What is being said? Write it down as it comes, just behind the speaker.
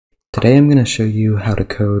Today I'm going to show you how to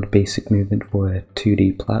code basic movement for a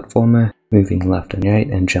 2D platformer, moving left and right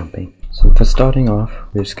and jumping. So for starting off,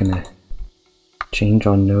 we're just going to change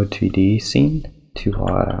our Node2D scene to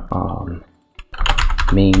our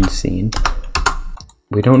main scene.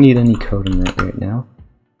 We don't need any code in it right now,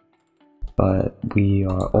 but we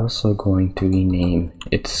are also going to rename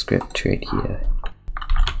its script right here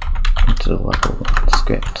into the level 1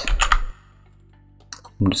 script.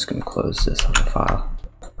 I'm just going to close this other file.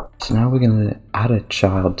 So now we're going to add a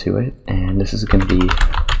child to it, and this is going to be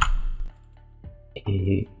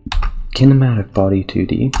a kinematic body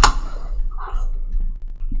 2D.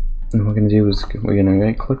 And what we're going to do is we're going to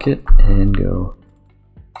right click it and go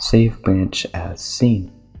save branch as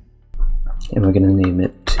scene. And we're going to name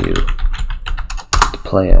it to the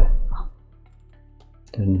player.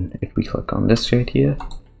 Then if we click on this right here,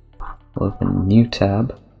 we'll open a new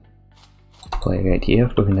tab, player right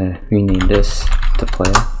here. We're going to rename this to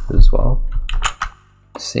player as well.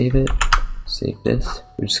 Save it, save this.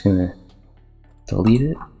 We're just gonna delete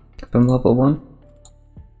it from level 1.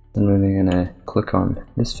 Then we're gonna click on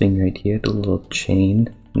this thing right here, the little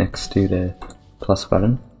chain next to the plus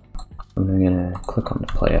button. And we're gonna click on the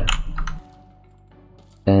player.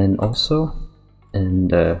 And also in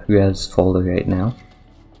the res folder right now,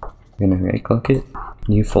 we're gonna right click it,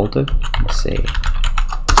 new folder, and say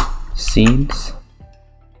scenes.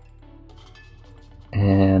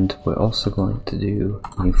 And we're also going to do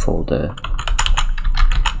new folder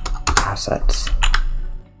assets.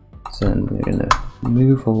 So then we're going to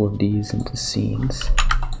move all of these into scenes.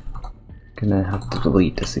 Gonna have to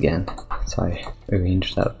delete this again, so I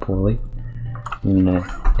arranged that poorly. I'm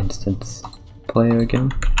gonna instance player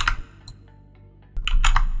again.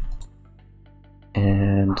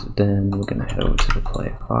 And then we're gonna head over to the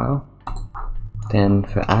player file. Then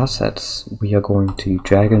for assets, we are going to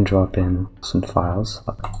drag and drop in some files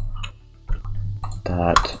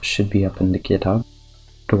that should be up in the GitHub.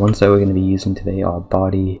 The ones that we're going to be using today are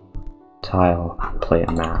body, tile,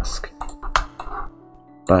 player mask.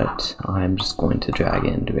 But I'm just going to drag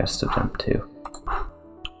in the rest of them too.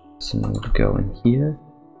 So I'm going to go in here,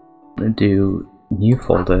 I'm going to do new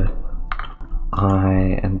folder.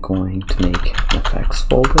 I am going to make an effects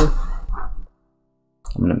folder.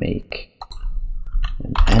 I'm going to make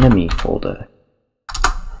an enemy folder,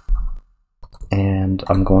 and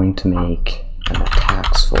I'm going to make an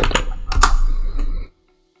attacks folder.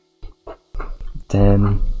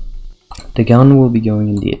 Then the gun will be going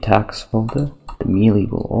in the attacks folder, the melee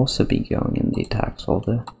will also be going in the attacks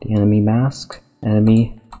folder, the enemy mask,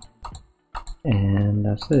 enemy, and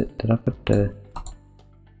that's it. Did I put the...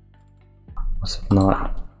 must have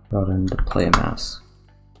not brought in the player mask.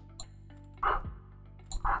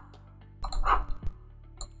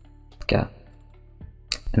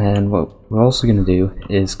 And then what we're also going to do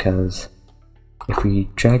is, because if we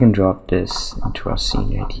drag and drop this into our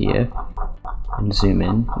scene right here and zoom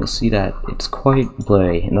in, you'll see that it's quite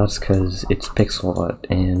blurry, and that's because it's pixel art.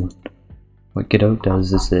 And what Godot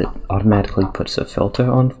does is it automatically puts a filter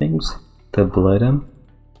on things to blur them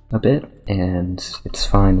a bit, and it's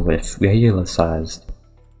fine with regular sized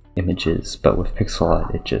images, but with pixel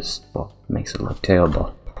art it just, well, makes it look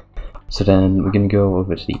terrible. So then we're going to go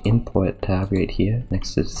over to the import tab right here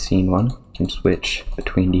next to the scene one and switch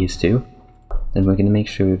between these two. Then we're going to make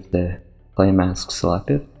sure the player mask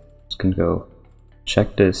selected. Just going to go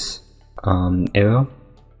check this arrow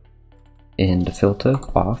in the filter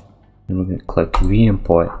off, and we're going to click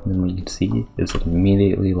re-import, and then what you can see is it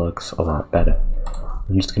immediately looks a lot better.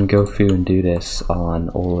 I'm just going to go through and do this on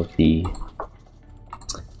all of the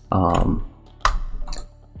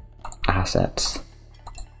assets.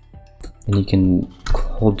 And you can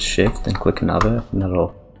hold shift and click another, and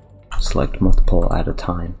that'll select multiple at a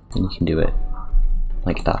time, and you can do it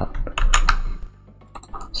like that.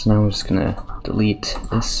 So now we're just gonna delete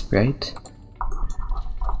this sprite.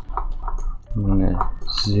 I'm gonna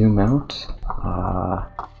zoom out,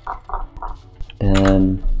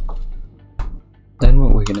 and then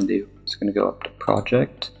what we're gonna do is we're gonna go up to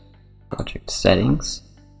project settings,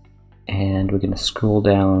 and we're gonna scroll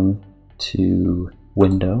down to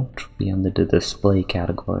window, which will be under the display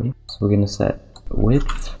category. So we're going to set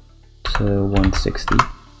width to 160,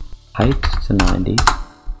 height to 90,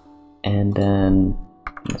 and then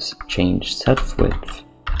let's change set width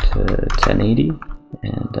to 1080,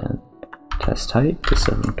 and then test height to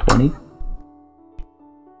 720.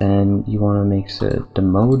 Then you want to make sure the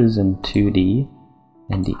mode is in 2D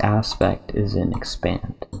and the aspect is in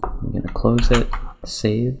expand. I'm going to close it,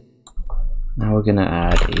 save. Now we're going to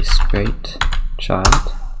add a sprite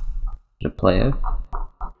child, the player,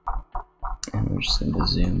 and we're just going to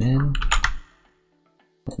zoom in,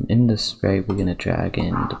 And in the sprite, we're going to drag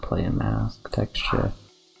in the player mask texture.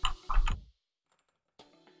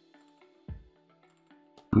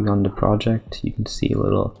 You on the project, you can see a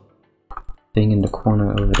little thing in the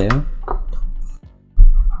corner over there.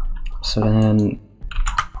 So then,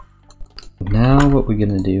 now what we're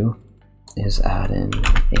going to do is add in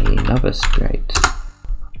another sprite.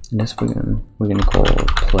 And this we're gonna call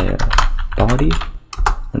player body,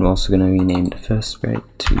 and we're also gonna rename the first sprite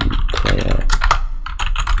to player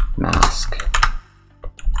mask.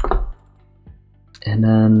 And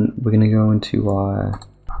then we're gonna go into our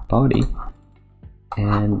body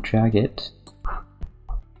and drag it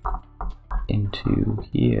into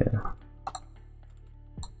here.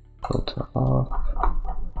 Filter off.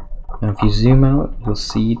 Now if you zoom out, you'll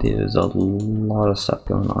see there's a lot of stuff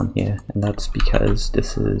going on here, and that's because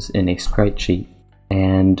this is in a sprite sheet.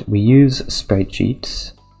 And we use sprite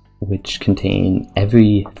sheets which contain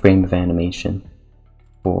every frame of animation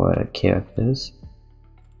for characters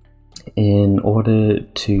in order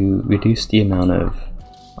to reduce the amount of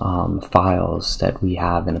files that we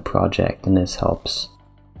have in a project, and this helps.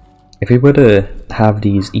 If we were to have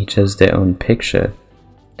these each as their own picture,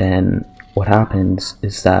 then what happens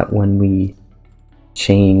is that when we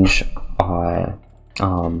change our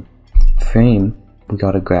frame, we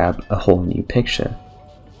gotta grab a whole new picture.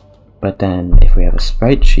 But then if we have a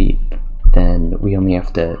sprite sheet, then we only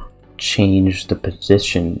have to change the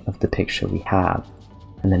position of the picture we have,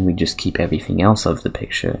 and then we just keep everything else of the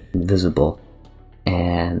picture invisible.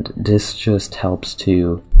 And this just helps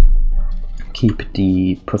to keep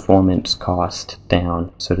the performance cost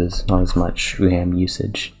down, so there's not as much RAM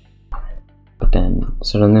usage. But then,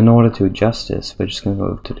 in order to adjust this, we're just going to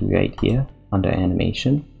go to the right here under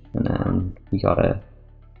animation, and then we gotta,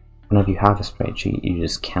 whenever you have a sprite sheet, you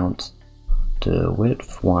just count the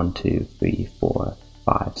width 1, 2, 3, 4,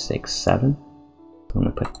 5, 6, 7. I'm going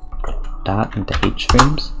to put that into H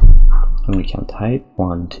frames. I'm going to count the height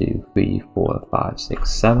 1, 2, 3, 4, 5,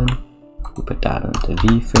 6, 7. We put that into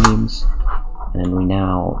V frames, and then we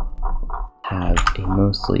now have a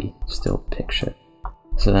mostly still picture.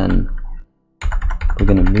 So then we're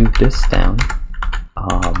going to move this down.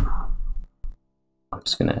 I'm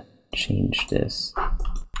just going to change this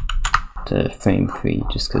to frame 3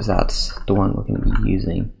 just because that's the one we're going to be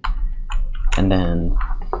using. And then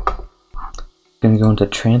I'm going to go into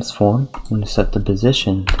transform. I'm going to set the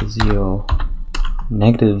position to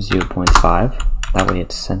 -0.5. That way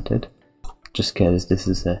it's centered. Just because this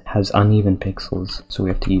has uneven pixels, so we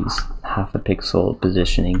have to use half a pixel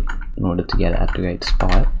positioning in order to get it at the right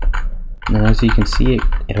spot. And then as you can see,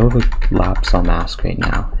 it overlaps our mask right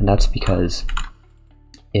now, and that's because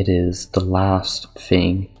it is the last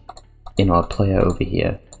thing in our player over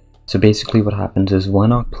here. So basically what happens is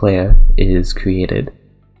when our player is created,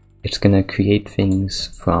 it's going to create things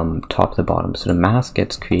from top to bottom. So the mask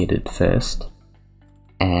gets created first,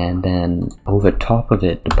 and then over top of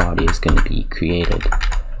it, the body is going to be created.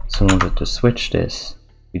 So in order to switch this,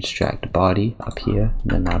 we just drag the body up here,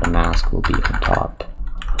 and then now the mask will be on top.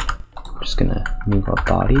 Just gonna move our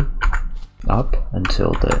body up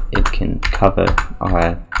until it can cover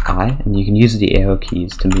our eye, and you can use the arrow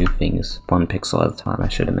keys to move things 1 pixel at a time. I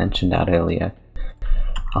should have mentioned that earlier.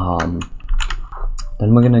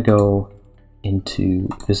 Then we're gonna go into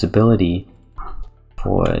visibility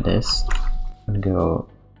for this. I'm gonna go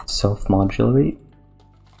self-modulate,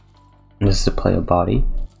 and this is the player body.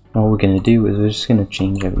 And what we're gonna do is we're just gonna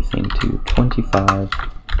change everything to 25,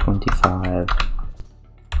 25,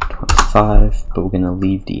 25, but we're going to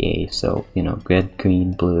leave the A, so, you know, red,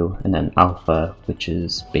 green, blue, and then alpha, which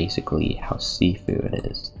is basically how see-through it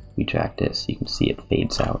is. We drag this, you can see it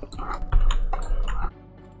fades out.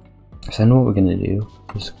 So then what we're going to do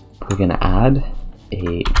is we're going to add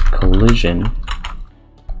a collision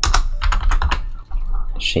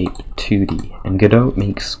shape 2D, and Godot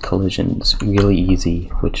makes collisions really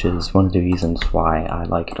easy, which is one of the reasons why I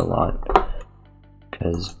like it a lot,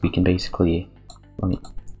 because we can basically,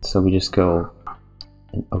 so we just go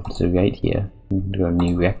over to the right here, and do a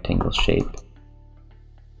new rectangle shape,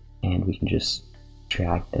 and we can just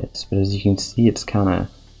drag this. But as you can see, it's kind of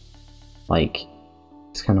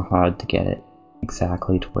hard to get it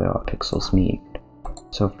exactly to where our pixels meet.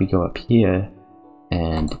 So if we go up here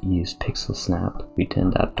and use pixel snap, we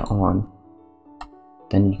turn that to on,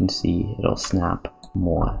 then you can see it'll snap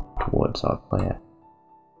more towards our player.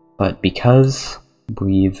 But because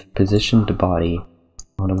we've positioned the body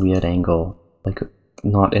on a weird angle, like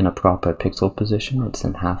not in a proper pixel position, it's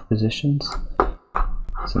in half positions,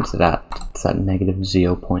 since it's at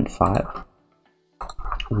 -0.5,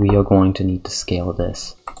 we are going to need to scale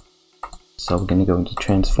this. So we're gonna go into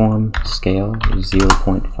transform, scale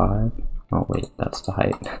 0.5. Oh wait, that's the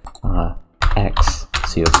height. X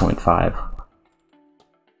 0.5.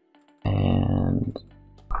 And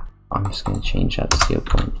I'm just gonna change that to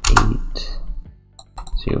 0.8,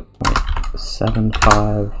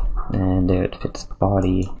 0.75, and there it fits the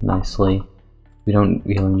body nicely. We don't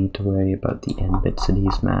really need to worry about the end bits of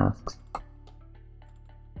these masks.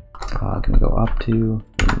 Gonna go up to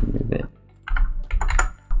and move it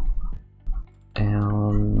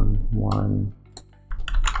down 1.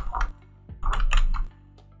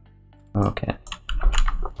 Okay.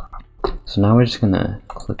 So now we're just gonna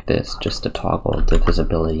click this just to toggle the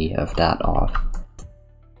visibility of that off.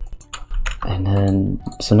 And then,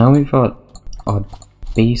 so now we've got our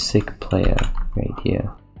basic player right here.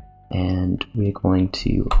 And we're going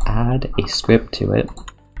to add a script to it.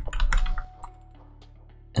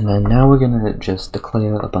 And then now we're gonna just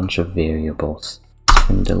declare a bunch of variables.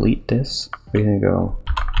 I'm gonna delete this. We're gonna go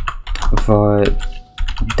var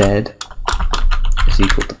dead is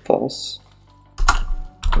equal to false.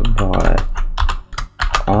 Var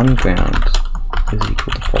on ground is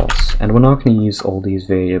equal to false. And we're not going to use all these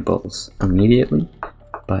variables immediately,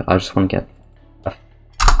 but I just want to get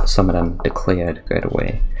some of them declared right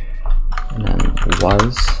away. And then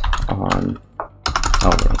was on,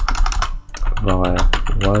 oh wait, var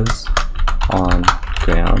was on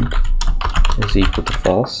ground is equal to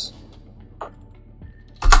false.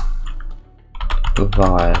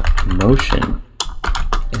 Var motion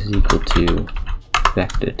is equal to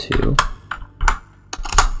vector2.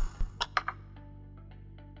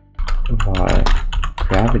 Var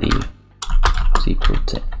gravity is equal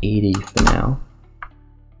to 80 for now.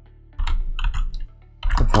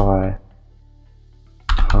 Var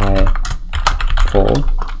high fall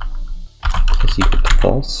is equal to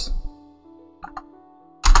false.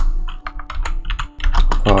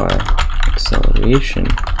 Var acceleration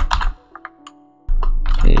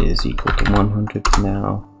is equal to 100 for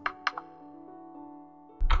now.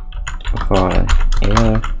 Var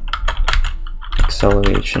air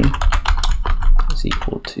acceleration is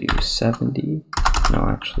equal to 70, no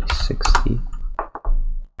actually 60.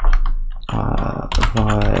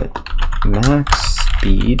 Var max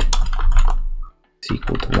speed is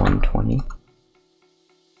equal to 120.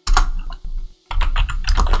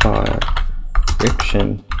 Var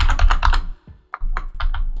friction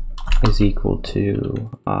is equal to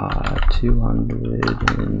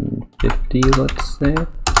 250, let's say.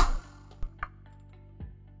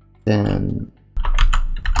 Then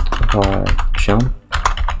var jump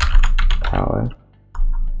power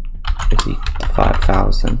is equal to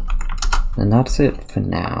 5,000. And that's it for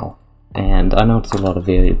now. And I know it's a lot of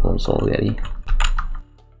variables already.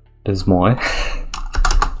 There's more.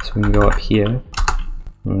 So we can go up here.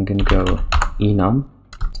 I'm gonna go enum.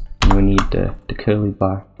 And we need the curly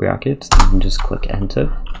brackets. And you can just click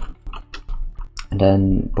enter. And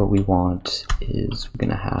then what we want is we're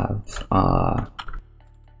gonna have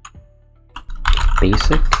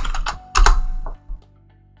basic,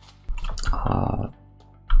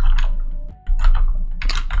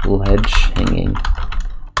 ledge hanging,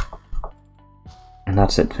 and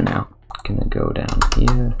that's it for now. I'm gonna go down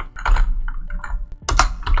here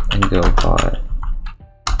and go var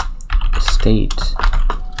state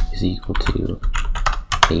is equal to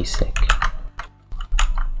basic.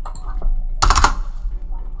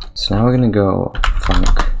 So now we're gonna go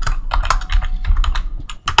func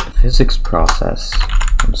physics process.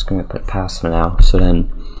 I'm just going to put pass for now. So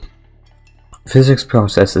then physics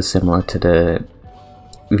process is similar to the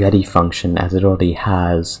ready function as it already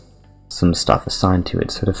has some stuff assigned to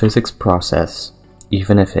it. So the physics process,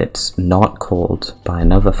 even if it's not called by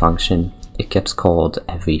another function, it gets called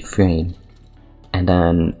every frame. And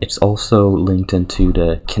then it's also linked into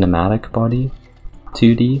the kinematic body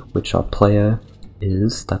 2D, which our player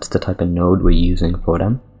is. That's the type of node we're using for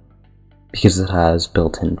them, because it has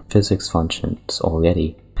built-in physics functions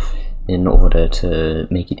already in order to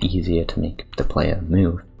make it easier to make the player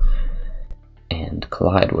move and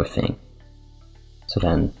collide with things. So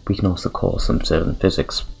then we can also call some certain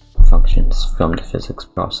physics functions from the physics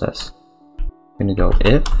process. We're going to go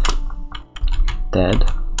if dead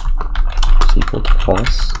is equal to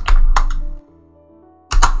false,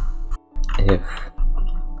 if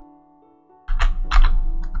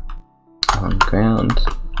on ground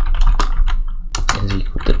is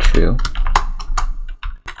equal to true,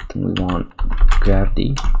 then we want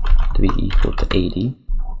gravity to be equal to 80.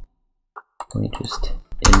 Let me just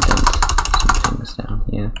indent some things down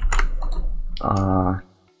here.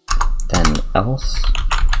 Then else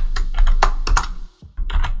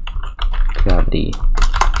gravity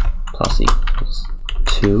plus equals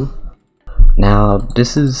 2. Now,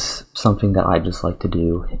 this is something that I just like to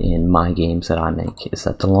do in my games that I make, is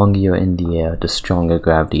that the longer you're in the air, the stronger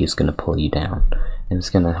gravity is going to pull you down, and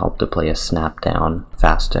it's going to help the player snap down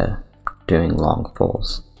faster during long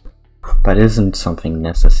falls. But it isn't something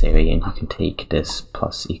necessary, and you can take this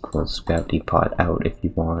plus equals gravity part out if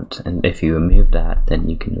you want, and if you remove that, then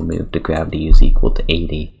you can remove the gravity is equal to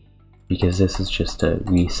 80, because this is just a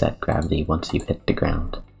reset gravity once you hit the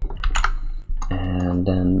ground. And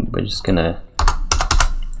then we're just gonna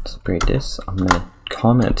separate this. I'm gonna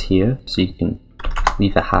comment here, so you can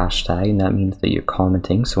leave a hashtag, and that means that you're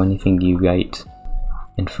commenting, so anything you write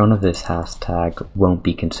in front of this hashtag won't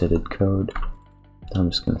be considered code. I'm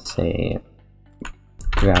just gonna say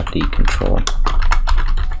gravity control,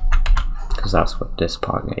 because that's what this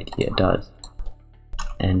part right here does.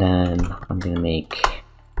 And then I'm gonna make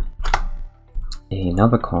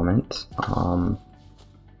another comment,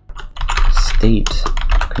 state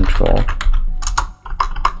control,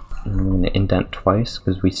 and I'm going to indent twice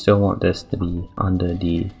because we still want this to be under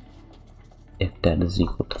the if that is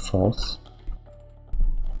equal to false.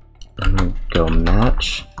 I'm going to go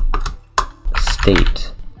match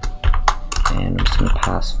state, and I'm just going to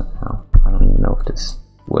pass for now. I don't even know if this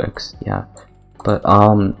works. Yeah, but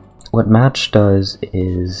what match does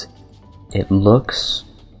is it looks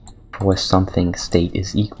for something state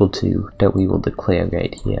is equal to that we will declare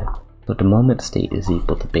right here. But the moment state is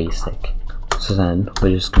equal to basic, so then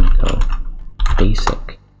we're just going to go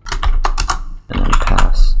basic and then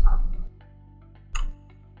pass,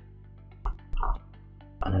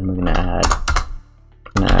 and then we're going to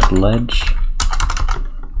add ledge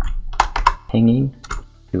hanging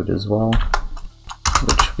to it as well,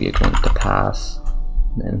 which we are going to pass.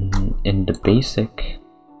 Then in the basic,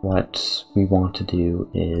 what we want to do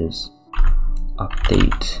is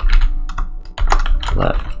update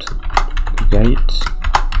left right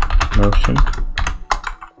motion,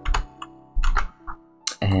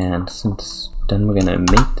 and since then we're going to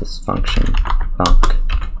make this function func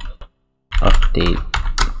update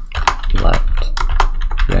left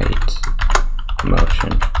right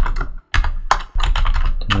motion.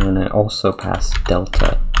 Then we're going to also pass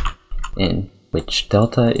delta in, which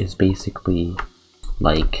delta is basically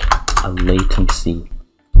like a latency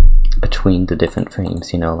between the different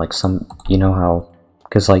frames, you know, like how,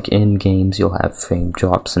 because like in games you'll have frame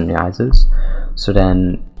drops and rises, so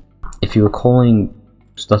then if you were calling,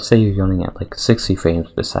 let's say you're running at like 60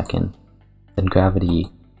 frames per second, then gravity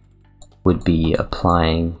would be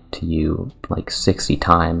applying to you like 60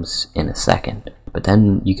 times in a second, but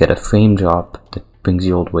then you get a frame drop that brings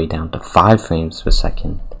you all the way down to 5 frames per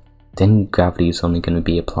second, then gravity is only going to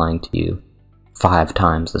be applying to you 5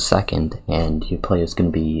 times a second, and your player is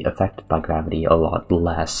going to be affected by gravity a lot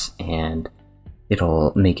less, and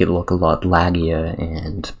it'll make it look a lot laggier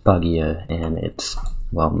and buggier, and it's,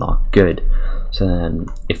 well, not good. So then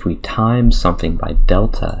if we times something by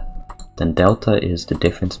delta, then delta is the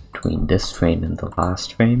difference between this frame and the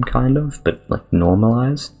last frame, kind of, but like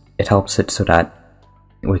normalized. It helps it so that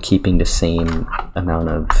we're keeping the same amount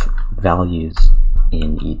of values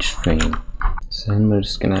in each frame. So then we're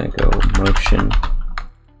just gonna go motion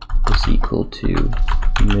is equal to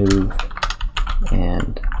move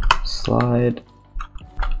and slide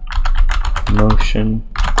motion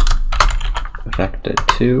vector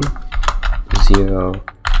 2 0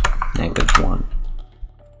 -1,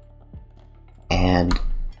 and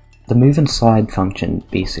the move and slide function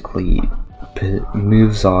basically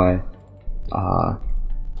moves our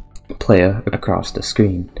player across the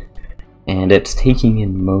screen, and it's taking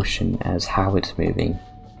in motion as how it's moving,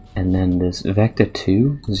 and then this vector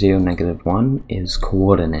 2 0 -1 is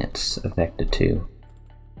coordinates of vector 2.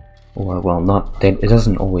 Or, well, it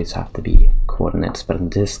doesn't always have to be coordinates, but in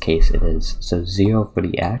this case it is. So 0 for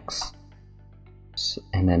the x,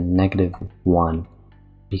 and then -1,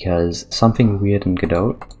 because something weird in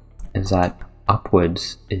Godot is that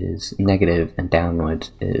upwards is negative and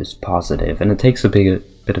downwards is positive, and it takes a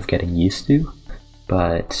bit of getting used to,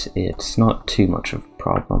 but it's not too much of a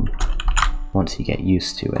problem once you get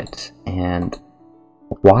used to it. And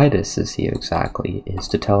why this is here exactly is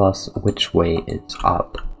to tell us which way it's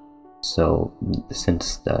up. So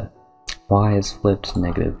since the y is flipped,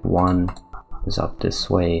 -1 is up this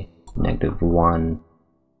way, -1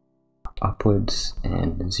 upwards,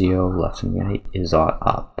 and 0 left and right is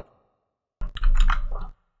up.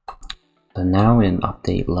 So now in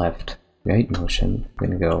update left right motion, we're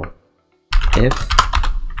going to go if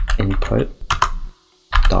input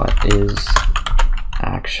dot is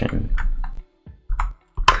action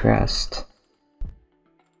pressed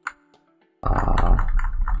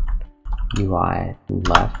UI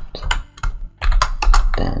left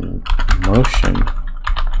then motion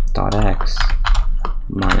dot x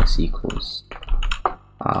minus equals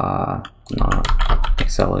not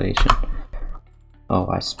acceleration. Oh,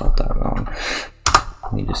 I spelled that wrong.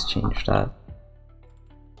 Let me just change that.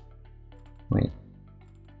 Wait.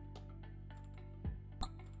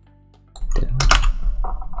 Did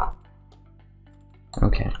I?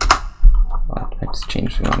 Okay. Well, I just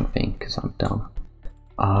changed the wrong thing because I'm dumb.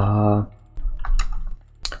 So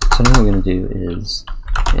now what we're going to do is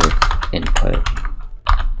if input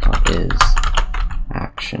is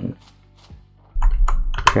action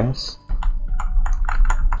press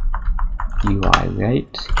UI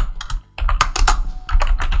right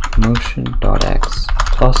motion.x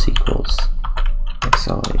plus equals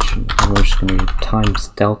acceleration, and we're just going to times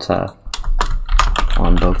delta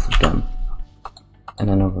on both of them. And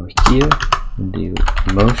then over here we'll do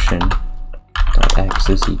motion.x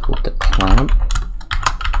is equal to clamp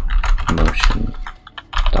motion.x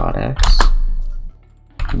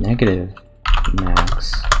negative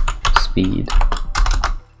max speed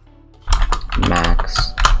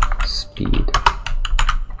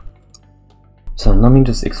So let me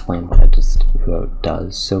just explain what I just wrote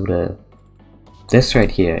does. So this right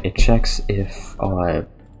here, it checks if our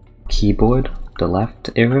keyboard, the left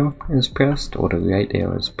arrow is pressed or the right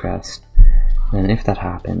arrow is pressed. And if that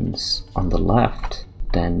happens on the left,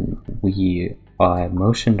 then our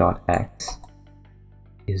motion.x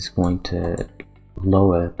is going to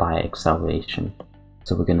lower by acceleration.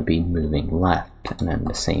 So we're going to be moving left, and then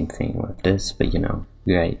the same thing with this, but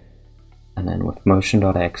right. And then with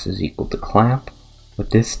motion.x is equal to clamp,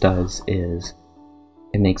 what this does is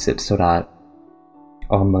it makes it so that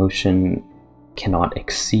our motion cannot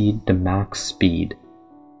exceed the max speed.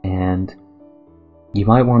 And you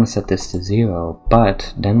might want to set this to 0,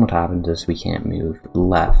 but then what happens is we can't move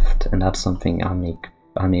left, and that's something I made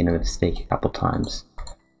a mistake a couple times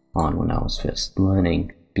on when I was first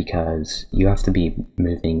learning, because you have to be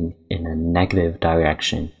moving in a negative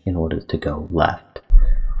direction in order to go left.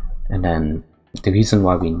 And then the reason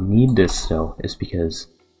why we need this though is because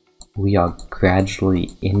we are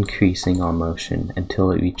gradually increasing our motion until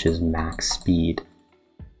it reaches max speed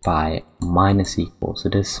by minus equal. So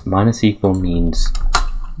this minus equal means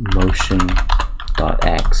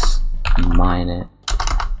motion.x minus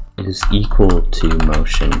is equal to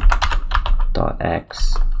motion.x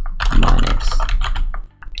minus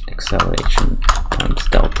acceleration times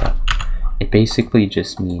delta. It basically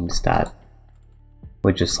just means that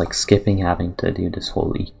we're just like skipping having to do this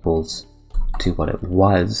whole equals to what it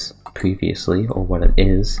was previously, or what it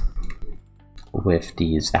is with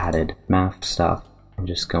these added math stuff, and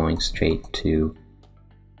just going straight to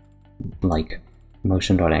like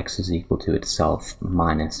motion.x is equal to itself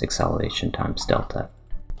minus acceleration times delta.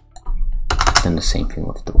 Then the same thing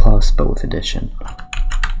with the plus, but with addition.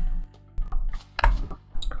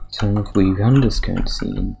 So if we run this current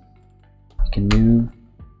scene, we can move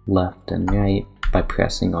left and right by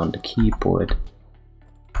pressing on the keyboard,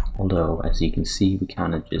 although as you can see we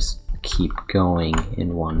kind of just keep going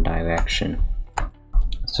in one direction.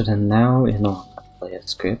 So then now in our player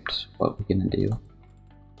script, what we're going to do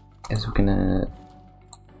is we're going to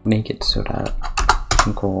make it so that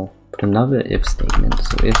we can put another if statement.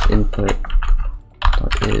 So if input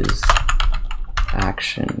is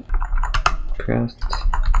action pressed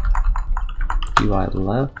UI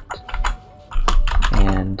left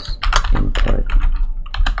and input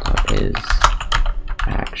is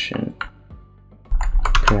action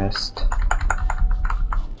pressed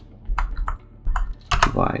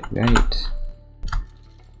UI right,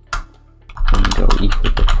 and go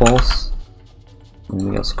equal to false, and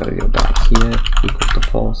we also got to go back here equal to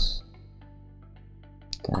false,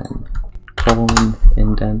 then colon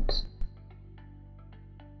indent,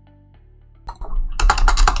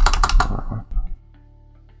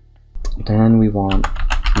 then we want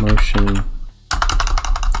motion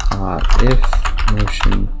if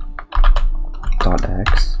motion.x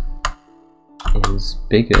is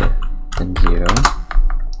bigger than 0,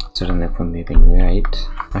 so then if we're moving right,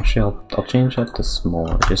 actually I'll change that to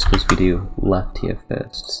small just because we do left here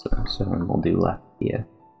first, so then we'll do left here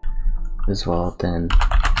as well. Then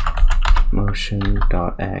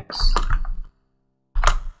motion.x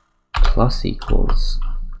plus equals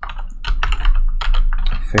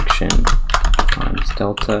friction times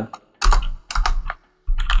delta,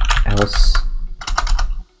 else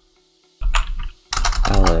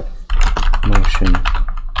if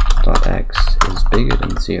motion.x is bigger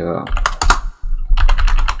than 0,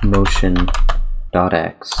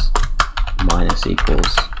 motion.x minus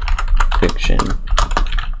equals friction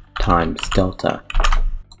times delta.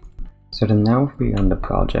 So then now if we run the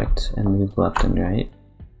project and move left and right,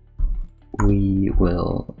 we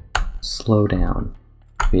will slow down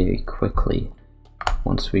very quickly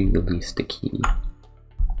once we release the key.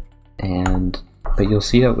 But you'll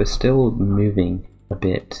see that we're still moving a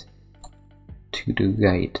bit to the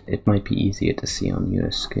right. It might be easier to see on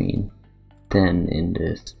your screen than in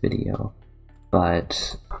this video,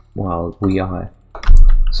 but well, we are.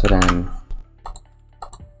 So then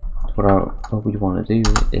what we want to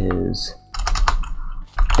do is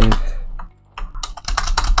if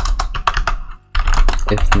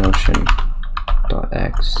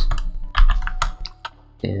motion.x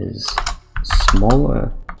is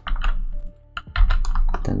smaller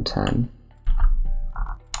than 10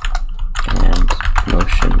 and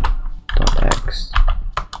motion.x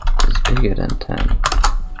is bigger than 10,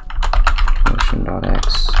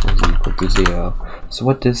 motion.x is equal to 0. So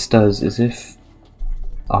what this does is if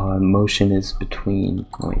our motion is between,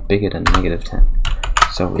 bigger than negative 10.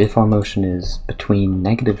 So if our motion is between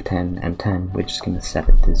negative 10 and 10, we're just going to set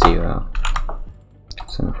it to 0.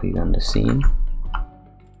 So if we run the scene,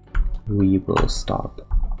 we will stop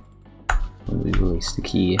when we release the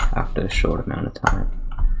key after a short amount of time.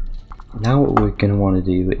 Now what we're going to want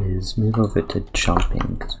to do is move over to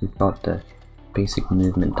jumping, because we've got the basic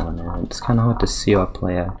movement done, and it's kind of hard to see our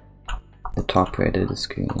player at the top right of the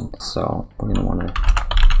screen, so we're going to want to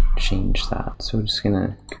change that. So we're just going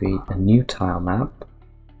to create a new tile map,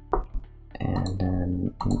 and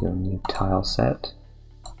then we go new tile set,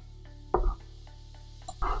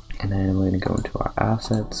 and then we're going to go into our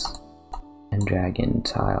assets and drag in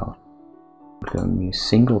tile. We'll go new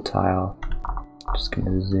single tile. Just going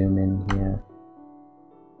to zoom in here.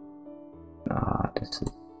 This is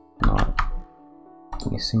not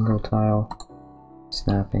a single tile.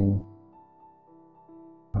 Snapping.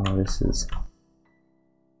 Oh, this is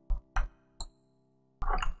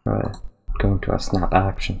going to our snap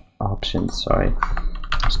options. Sorry, I'm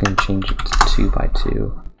just going to change it to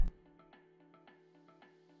 2x2.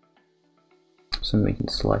 So we can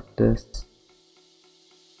select this.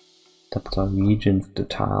 That's our region for the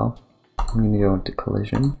tile. I'm going to go into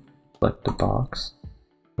collision, select the box,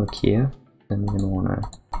 look here, then we're going to want to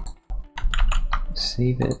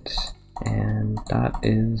save it, and that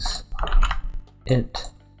is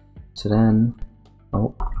it. So then,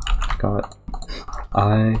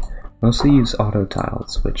 I mostly use auto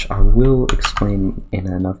tiles, which I will explain in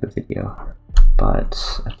another video,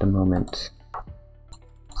 but at the moment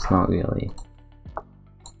it's not really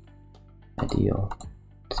ideal.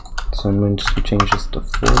 So I'm going to change this to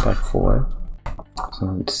 4x4.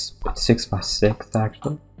 So it's 6x6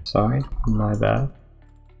 actually. Sorry, my bad.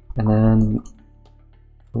 And then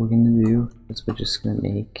what we're going to do is we're just going to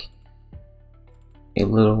make a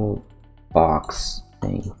little box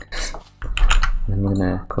thing. And we're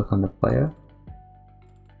going to click on the player.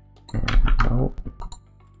 And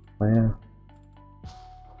player.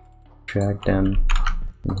 Drag them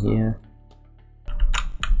in here.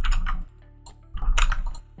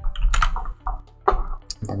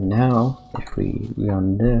 And now, if we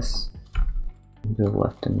run this, and go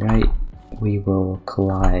left and right, we will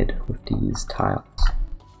collide with these tiles.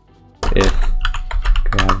 If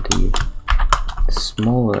gravity is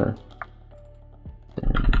smaller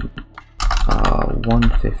than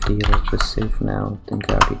 150, let's just say for now, then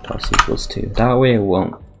gravity plus equals 2. That way it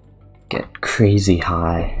won't get crazy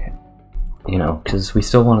high, you know, because we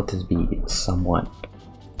still want it to be somewhat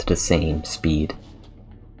to the same speed.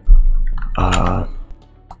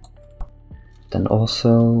 Then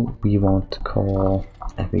also we want to call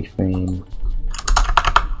every frame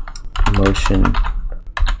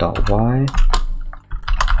motion.y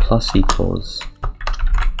plus equals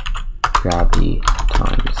gravity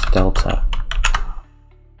times delta.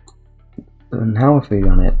 And now if we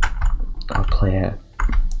run it, our player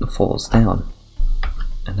falls down.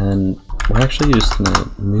 And then we're actually just gonna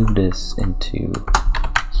move this into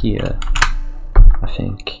here, I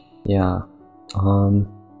think. Yeah.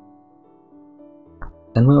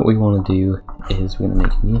 Then what we want to do is we're going to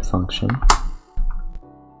make a new function,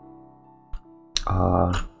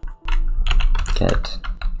 get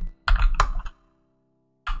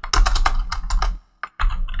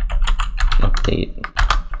update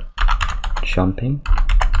jumping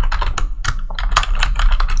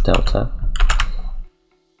delta.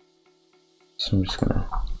 So I'm just going to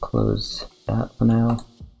close that for now.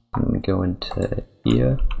 I'm going to go into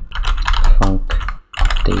here, func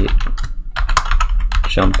update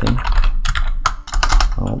jumping,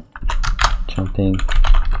 jumping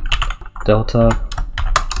delta,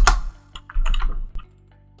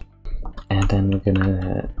 and then we're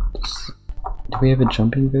gonna do we have a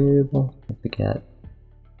jumping variable? I forget.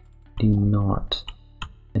 Do not.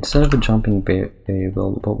 instead of a jumping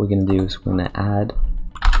variable, what we're going to do is we're going to add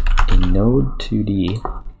a node 2D,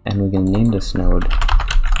 and we're going to name this node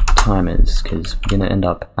timers, because we're going to end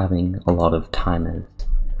up having a lot of timers.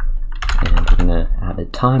 And we're going to add a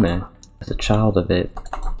timer as a child of it,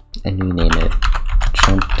 and rename it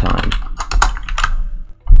jump time.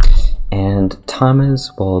 And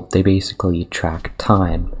timers, well, they basically track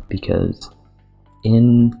time, because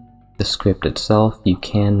in the script itself you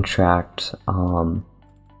can track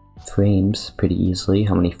frames pretty easily,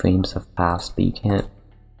 how many frames have passed, but you can't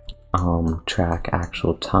track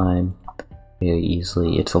actual time very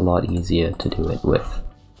easily. It's a lot easier to do it with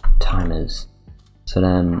timers. So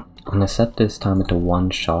then I'm going to set this timer to 1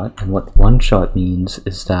 shot, and what 1 shot means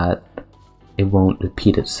is that it won't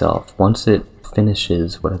repeat itself. Once it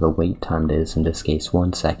finishes whatever wait time it is, in this case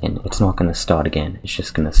 1 second, it's not going to start again, it's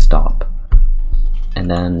just going to stop. And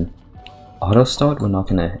then auto start, we're not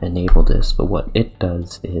going to enable this, but what it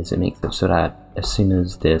does is it makes it so that as soon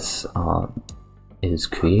as this is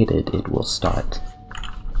created, it will start.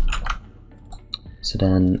 So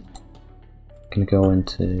then I'm going to go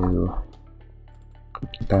into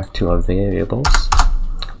back to our variables.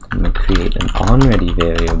 I'm going to create an onReady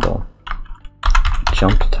variable,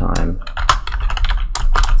 jump time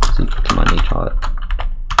is equal to money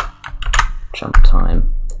jump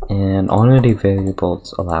time. And onReady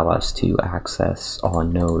variables allow us to access our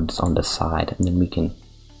nodes on the side, and then we can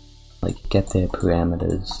like get their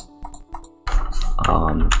parameters,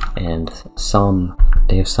 and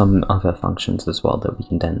they have some other functions as well that we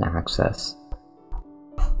can then access.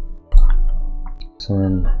 So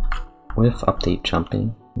then with update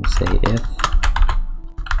jumping, we say if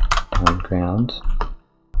on ground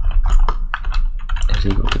is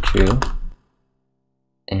equal to true,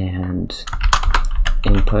 and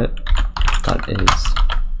input that is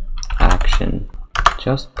action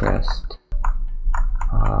just pressed,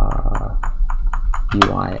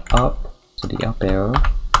 UI up, so the up arrow,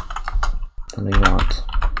 then we want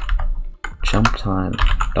jump time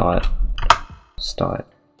dot start.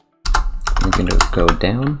 We're going to go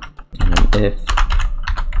down, and then if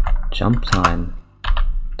jump time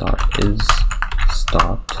dot is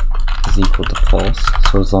stopped is equal to false,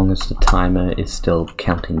 so as long as the timer is still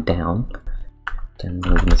counting down, then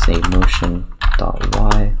we're going to say motion dot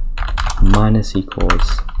y minus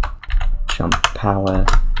equals jump power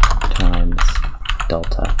times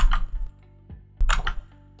delta.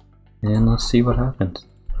 And let's see what happens.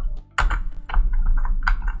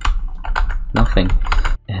 Nothing.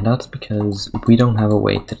 And that's because we don't have a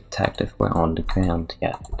way to detect if we're on the ground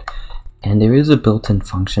yet. And there is a built-in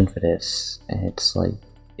function for this, and it's like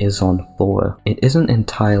is on floor. It isn't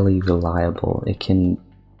entirely reliable. It can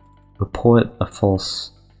report a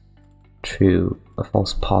false true, a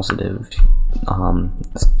false positive.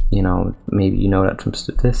 You know, maybe you know that from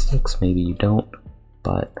statistics, maybe you don't,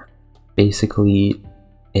 but basically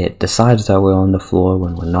it decides that we're on the floor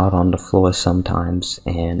when we're not on the floor sometimes,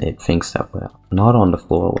 and it thinks that we're not on the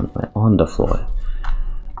floor when we're on the floor.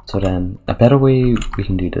 So then, a better way we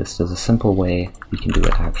can do this, there's a simple way we can do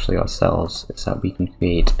it actually ourselves, is that we can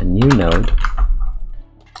create a new node,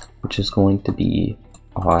 which is going to be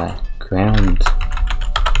our ground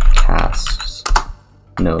casts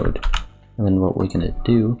node. And then what we're going to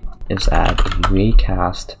do is add a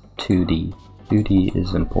raycast 2D. 2D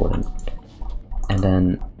is important. And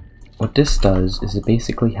then what this does is it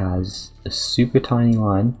basically has a super tiny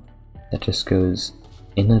line that just goes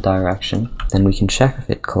in a direction. Then we can check if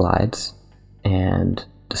it collides and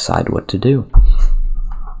decide what to do.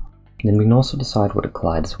 And then we can also decide what it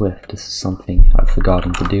collides with. This is something I've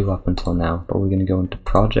forgotten to do up until now, but we're going to go into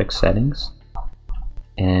project settings,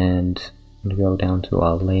 and I'm going to go down to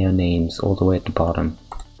our layer names all the way at the bottom.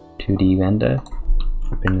 2D render,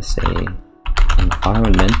 we're going to say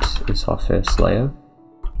environment is our first layer,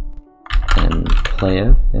 and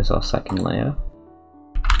player is our second layer,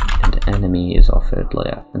 and enemy is our third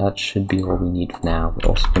layer. And that should be all we need for now. We're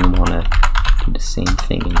also going to want to do the same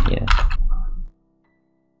thing in here.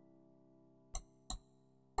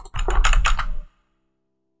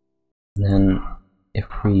 And then if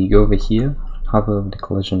we go over here, hover over the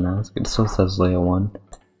collision mask, it still says layer 1.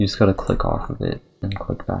 You just gotta click off of it and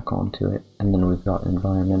click back onto it, and then we've got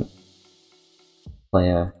environment,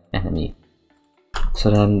 player, enemy.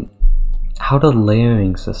 So then how the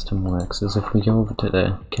layering system works is if we go over to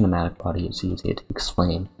the kinematic body, it's easier to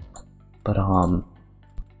explain. But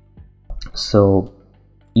so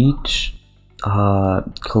each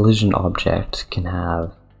collision object can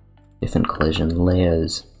have different collision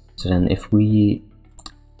layers. So then if we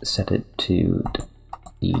set it to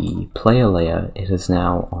the player layer, it is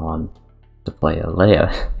now on the player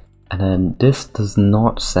layer. And then this does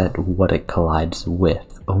not set what it collides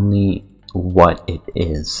with, only what it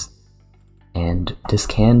is. And this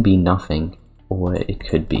can be nothing, or it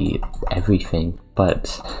could be everything,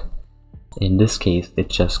 but in this case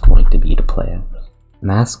it's just going to be the player.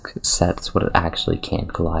 Mask sets what it actually can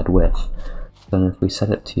collide with. Then if we set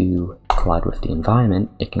it to collide with the environment,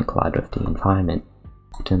 it can collide with the environment.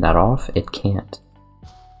 If we turn that off, it can't.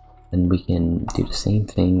 Then we can do the same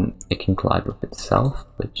thing, it can collide with itself,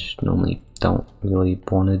 which normally don't really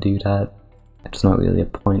want to do that. It's not really a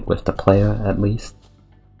point with the player, at least.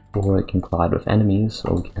 Or it can collide with enemies,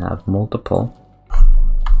 or we can have multiple.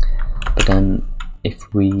 But then,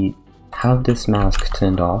 if we have this mask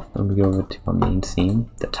turned off and we go over to our main scene,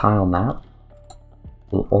 the tile map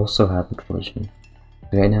will also have a collision.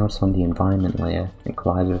 Right now it's on the environment layer, it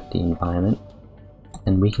collides with the environment,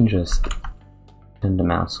 and we can just turn the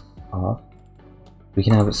mask off. We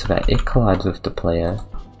can have it so that it collides with the player,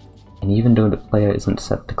 and even though the player isn't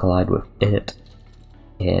set to collide with it,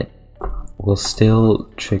 it will still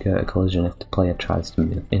trigger a collision if the player tries to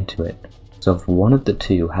move into it. So if one of the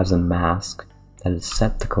two has a mask that is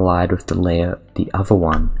set to collide with the layer of the other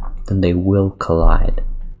one, then they will collide.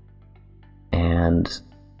 And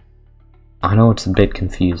I know it's a bit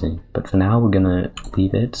confusing, but for now we're gonna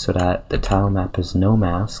leave it so that the tile map has no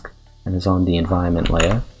mask and is on the environment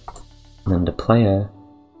layer, and then the player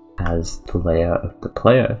has the layer of the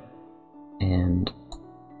player and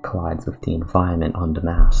collides with the environment on the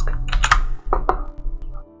mask.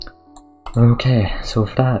 Okay, so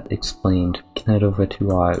with that explained, we can head over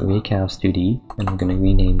to our Raycast 2D, and I'm going to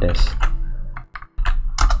rename this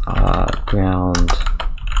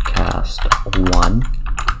Groundcast 1,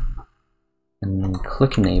 and then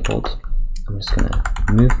click Enabled. I'm just going to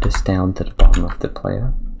move this down to the bottom of the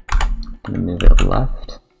player, I'm going to move it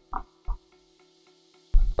left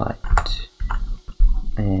by 2,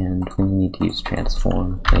 and we need to use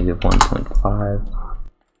transform -1.5.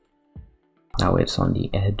 Now it's on the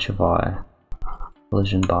edge of our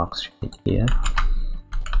collision box right here.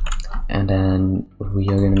 And then we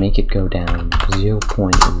are going to make it go down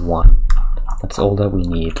 0.1. That's all that we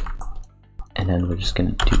need. And then we're just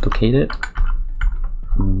going to duplicate it,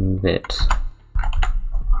 move it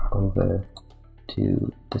over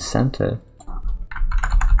to the center,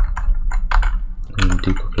 and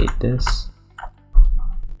duplicate this.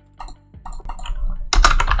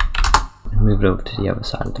 Move it over to the other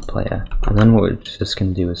side of the player, and then what we're just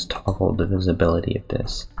going to do is toggle the visibility of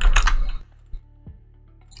this.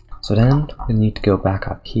 So then we need to go back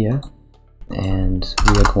up here, and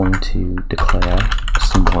we are going to declare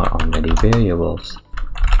some more already variables.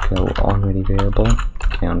 Go already variable,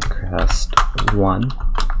 groundcast1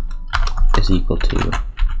 is equal to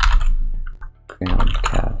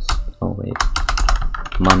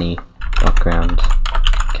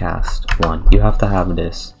money.groundcast1. You have to have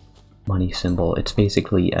this money symbol. It's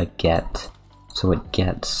basically a get, so it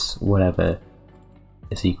gets whatever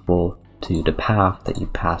is equal to the path that you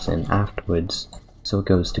pass in afterwards. So it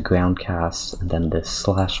goes to groundcasts, and then this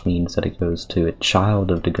slash means that it goes to a child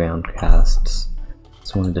of the groundcasts.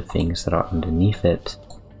 It's one of the things that are underneath it.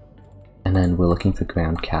 And then we're looking for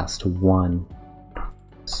groundcast 1,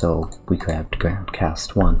 so we grabbed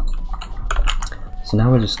groundcast 1. So now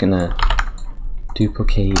we're just gonna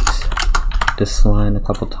duplicate this line a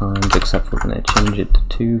couple times, except we're going to change it to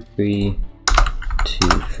 2, 3, 2,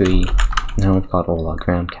 3. Now we've got all our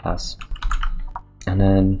groundcasts. And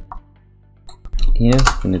then here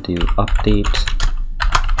we're going to do update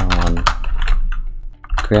on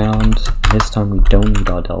ground. This time we don't need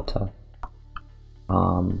our delta.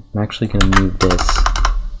 I'm actually going to move this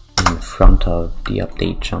in front of the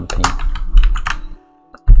update jumping.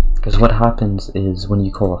 Because what happens is when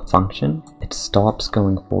you call a function, it stops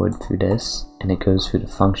going forward through this, and it goes through the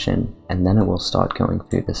function, and then it will start going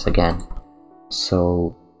through this again.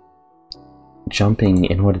 So jumping,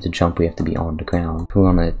 in order to jump we have to be on the ground. We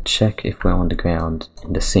want to check if we're on the ground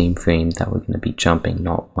in the same frame that we're going to be jumping,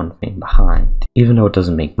 not one frame behind. Even though it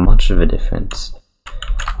doesn't make much of a difference,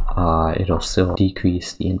 it'll still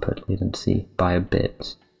decrease the input latency by a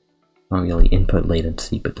bit. Not really input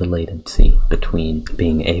latency, but the latency between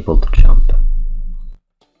being able to jump.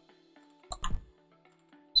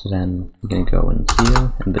 So then we're going to go in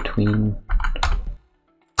here, in between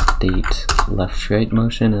update left right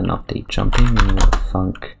motion and update jumping, and we'll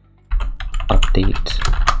func update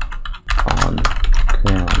on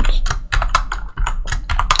ground.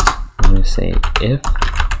 I'm going to say if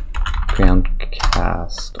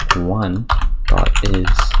groundcast1 dot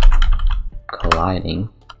is colliding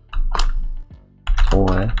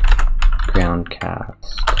or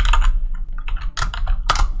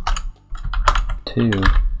groundcast2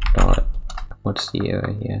 dot, what's the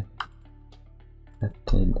error here?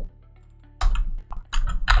 Affected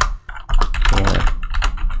or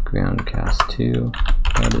groundcast2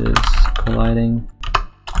 that is colliding,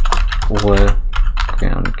 or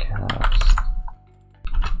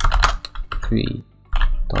groundcast3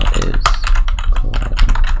 dot is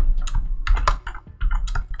colliding.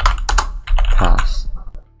 Pass.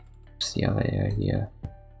 What's the other error here?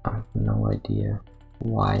 I have no idea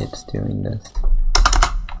why it's doing this.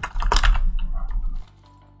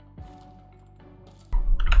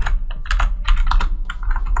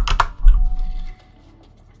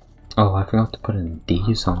 Oh, I forgot to put in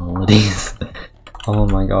D's on all of these. Oh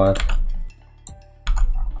my god.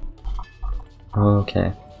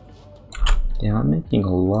 Okay. Yeah, I'm making a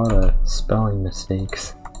lot of spelling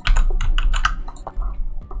mistakes.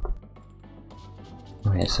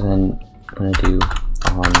 Okay, so then I'm gonna do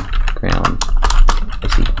on ground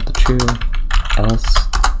is equal to true, else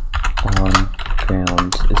on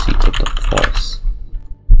ground is equal to false.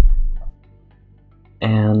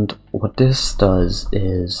 And what this does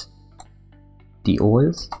is, the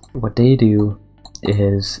ORs, what they do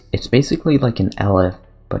is, it's basically like an elif,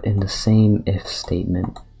 but in the same if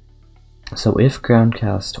statement. So if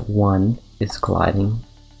groundcast1 is colliding,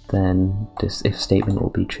 then this if statement will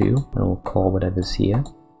be true, and we'll call whatever's here.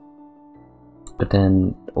 But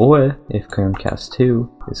then, or if groundcast2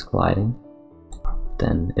 is colliding,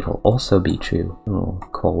 then it'll also be true, and we'll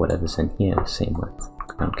call whatever's in here. Same with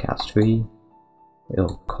groundcast3,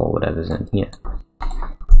 it'll call whatever's in here.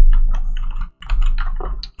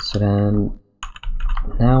 So then,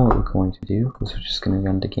 now what we're going to do is we're just going to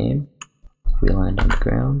run the game. We land on the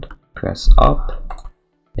ground, press up,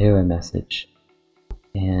 error message.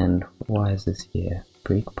 And why is this here?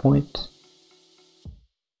 Breakpoint?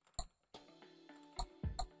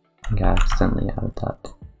 I think I accidentally added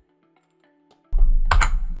that.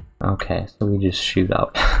 Okay, so we just shoot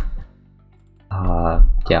up.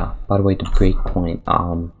 Yeah, by the way, the breakpoint,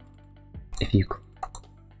 if you,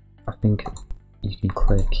 I think you can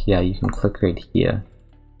click, yeah, you can click right here,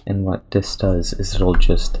 and what this does is it'll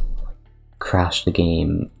just crash the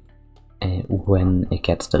game when it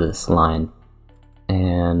gets to this line,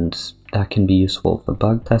 and that can be useful for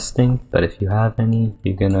bug testing, but if you have any,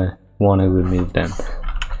 you're gonna want to remove them,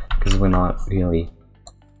 because we're not really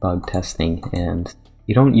bug testing, and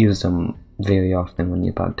you don't use them very often when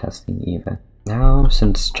you're bug testing either. Now,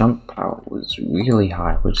 since jump power was really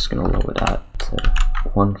high, we're just gonna lower that to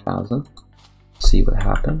 1000. See what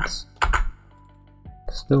happens.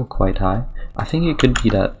 Still quite high. I think it could be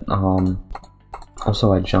that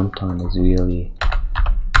also our jump time is really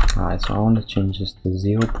high, so I want to change this to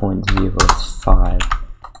 0.05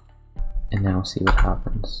 and now see what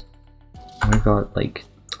happens. I got like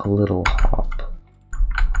a little hop,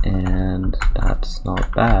 and that's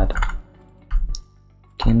not bad.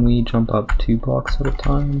 Can we jump up 2 blocks at a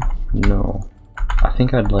time? No. I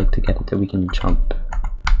think I'd like to get it that we can jump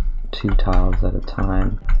 2 tiles at a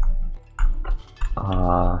time.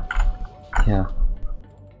 Yeah.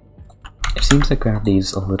 It seems like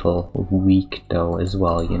gravity's a little weak though as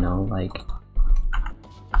well, you know, like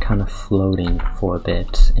kind of floating for a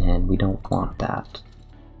bit, and we don't want that.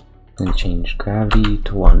 I'm gonna change gravity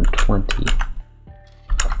to 120.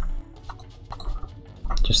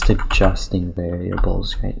 Just adjusting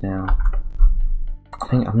variables right now. I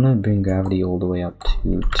think I'm gonna bring gravity all the way up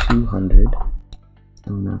to 200.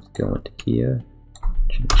 I'm gonna have to go into here,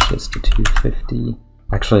 change this to 250.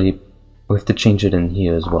 Actually, we have to change it in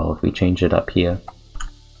here as well if we change it up here.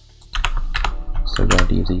 So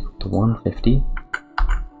gravity is equal to 150.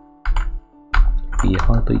 We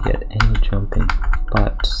hardly get any jumping,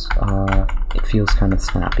 but it feels kind of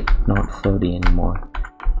snappy, not floaty anymore.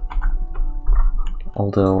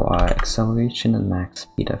 Although our acceleration and max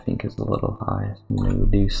speed I think is a little high. So I'm going to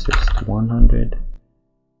reduce this to 100.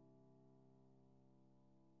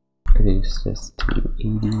 Reduce this to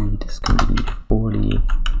 80, this can be 40.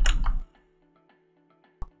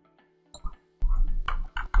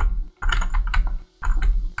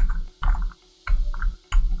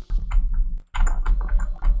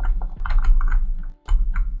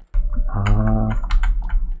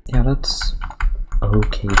 Yeah, that's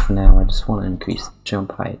okay for now. I just want to increase the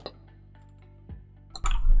jump height.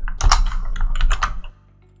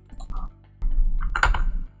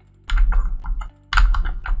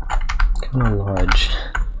 Kind of large.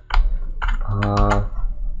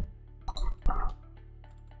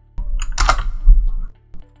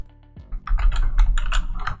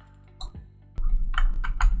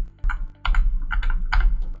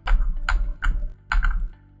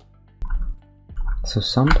 So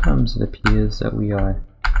sometimes it appears that we are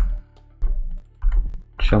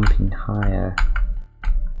jumping higher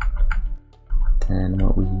than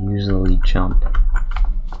what we usually jump.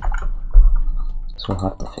 So we'll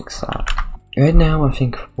have to fix that. Right now, I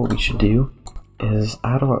think what we should do is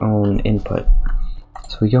add our own input.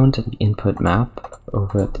 So we go into the input map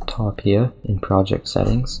over at the top here in project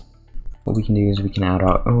settings. What we can do is we can add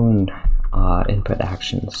our own input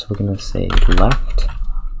actions. So we're going to say left.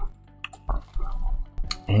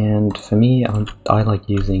 And for me, I like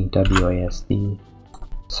using WASD.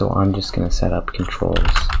 So I'm just going to set up controls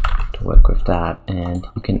to work with that. And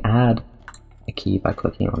you can add a key by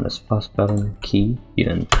clicking on this plus button key. You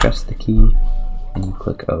then press the key and you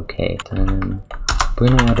click OK. Then we're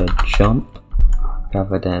going to add a jump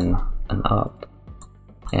rather than an up.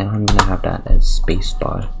 And I'm going to have that as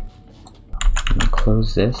spacebar. I'm going to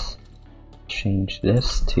close this. Change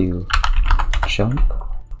this to jump.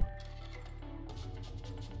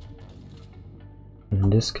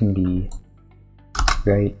 And this can be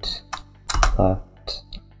right, left,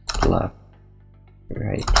 left,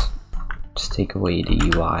 right. Just take away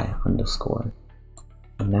the UI underscore.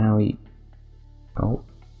 And now oh,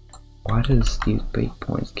 why does these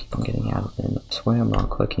breakpoints keep on getting added in? I swear I'm not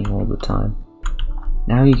clicking all the time.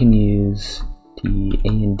 Now you can use the A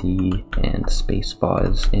and D and space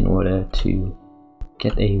bars in order to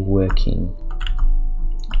get a working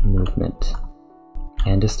movement.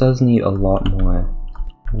 And this does need a lot more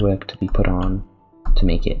work to be put on to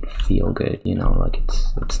make it feel good, you know, like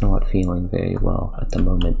it's not feeling very well at the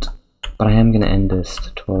moment. But I am going to end this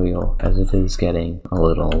tutorial as it is getting a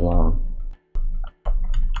little long.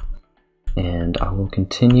 And I will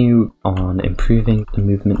continue on improving the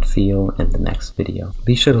movement feel in the next video.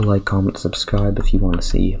 Be sure to like, comment, subscribe if you want to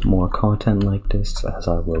see more content like this, as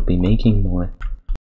I will be making more.